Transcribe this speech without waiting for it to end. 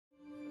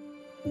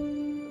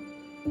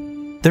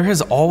There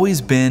has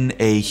always been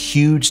a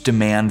huge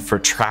demand for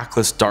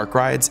trackless dark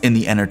rides in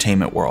the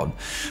entertainment world,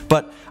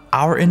 but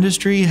our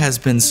industry has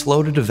been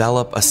slow to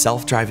develop a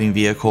self-driving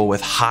vehicle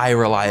with high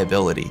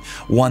reliability,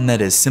 one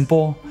that is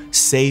simple,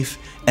 safe,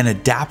 and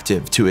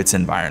adaptive to its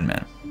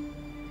environment.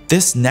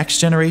 This next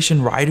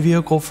generation ride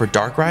vehicle for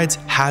dark rides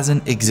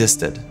hasn't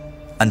existed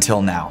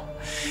until now.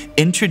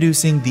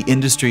 Introducing the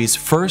industry's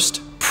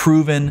first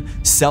proven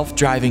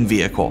self-driving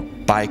vehicle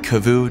by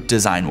CAVU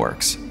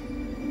Designwerks.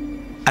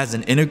 As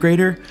an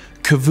integrator,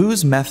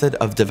 CAVU's method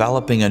of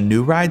developing a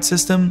new ride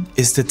system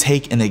is to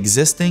take an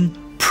existing,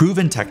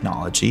 proven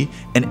technology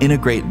and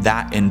integrate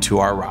that into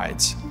our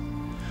rides.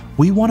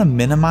 We want to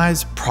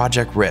minimize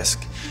project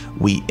risk.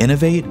 We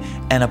innovate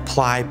and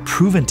apply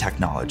proven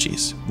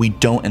technologies. We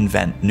don't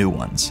invent new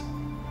ones.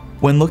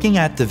 When looking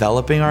at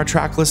developing our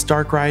trackless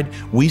dark ride,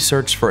 we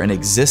searched for an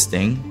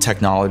existing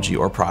technology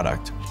or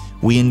product.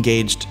 We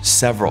engaged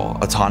several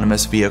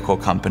autonomous vehicle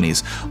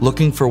companies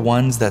looking for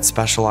ones that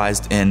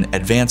specialized in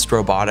advanced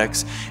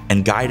robotics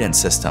and guidance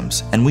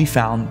systems, and we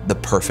found the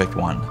perfect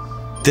one.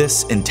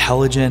 This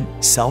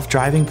intelligent,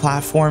 self-driving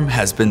platform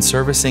has been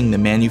servicing the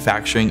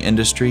manufacturing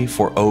industry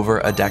for over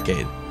a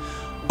decade.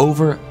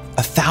 Over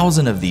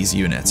 1,000 of these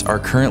units are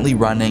currently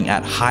running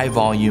at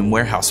high-volume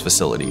warehouse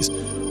facilities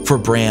for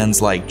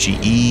brands like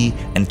GE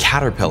and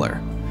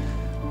Caterpillar.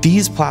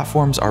 These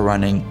platforms are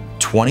running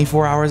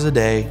 24 hours a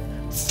day,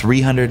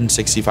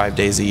 365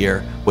 days a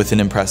year with an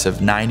impressive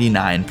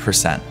 99%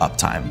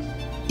 uptime.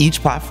 Each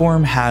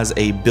platform has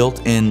a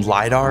built-in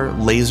LiDAR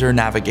laser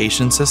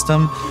navigation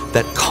system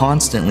that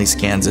constantly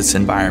scans its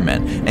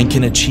environment and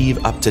can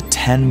achieve up to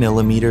 10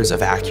 millimeters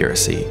of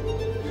accuracy.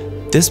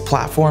 This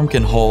platform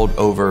can hold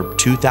over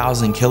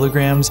 2,000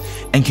 kilograms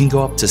and can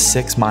go up to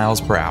 6 miles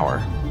per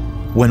hour.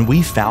 When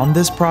we found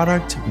this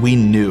product, we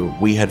knew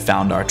we had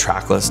found our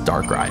trackless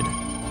dark ride.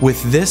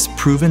 With this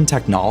proven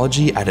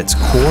technology at its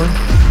core,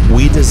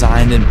 we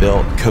designed and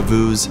built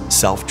CAVU's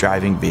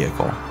self-driving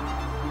vehicle.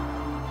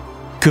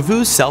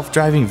 CAVU's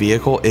self-driving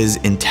vehicle is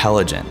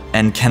intelligent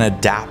and can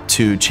adapt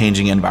to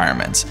changing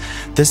environments.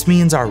 This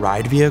means our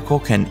ride vehicle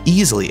can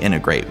easily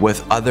integrate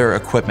with other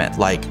equipment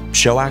like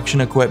show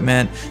action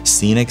equipment,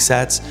 scenic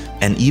sets,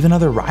 and even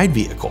other ride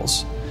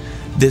vehicles.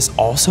 This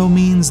also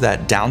means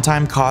that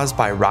downtime caused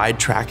by ride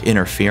track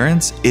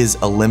interference is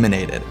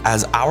eliminated,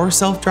 as our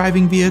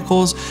self-driving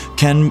vehicles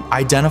can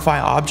identify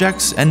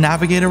objects and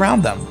navigate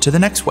around them to the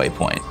next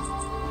waypoint.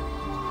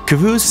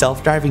 CAVU's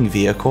self-driving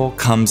vehicle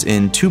comes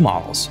in 2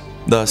 models.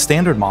 The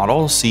standard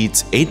model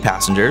seats 8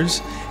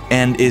 passengers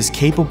and is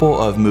capable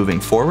of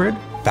moving forward,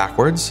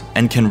 backwards,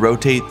 and can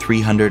rotate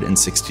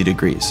 360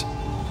 degrees.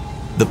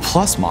 The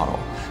Plus model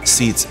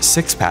seats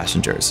 6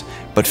 passengers,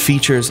 but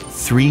features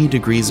 3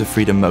 degrees of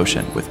freedom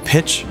motion with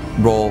pitch,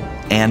 roll,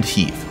 and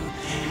heave,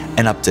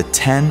 and up to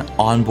 10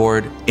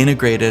 onboard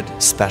integrated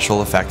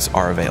special effects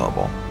are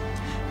available.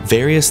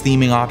 Various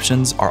theming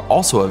options are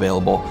also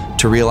available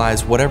to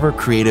realize whatever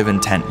creative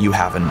intent you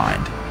have in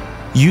mind.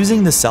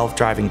 Using the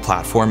self-driving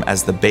platform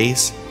as the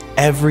base,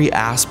 every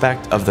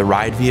aspect of the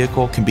ride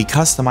vehicle can be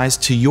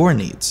customized to your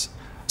needs.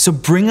 So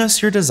bring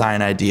us your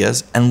design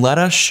ideas and let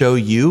us show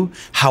you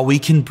how we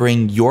can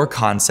bring your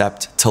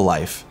concept to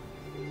life.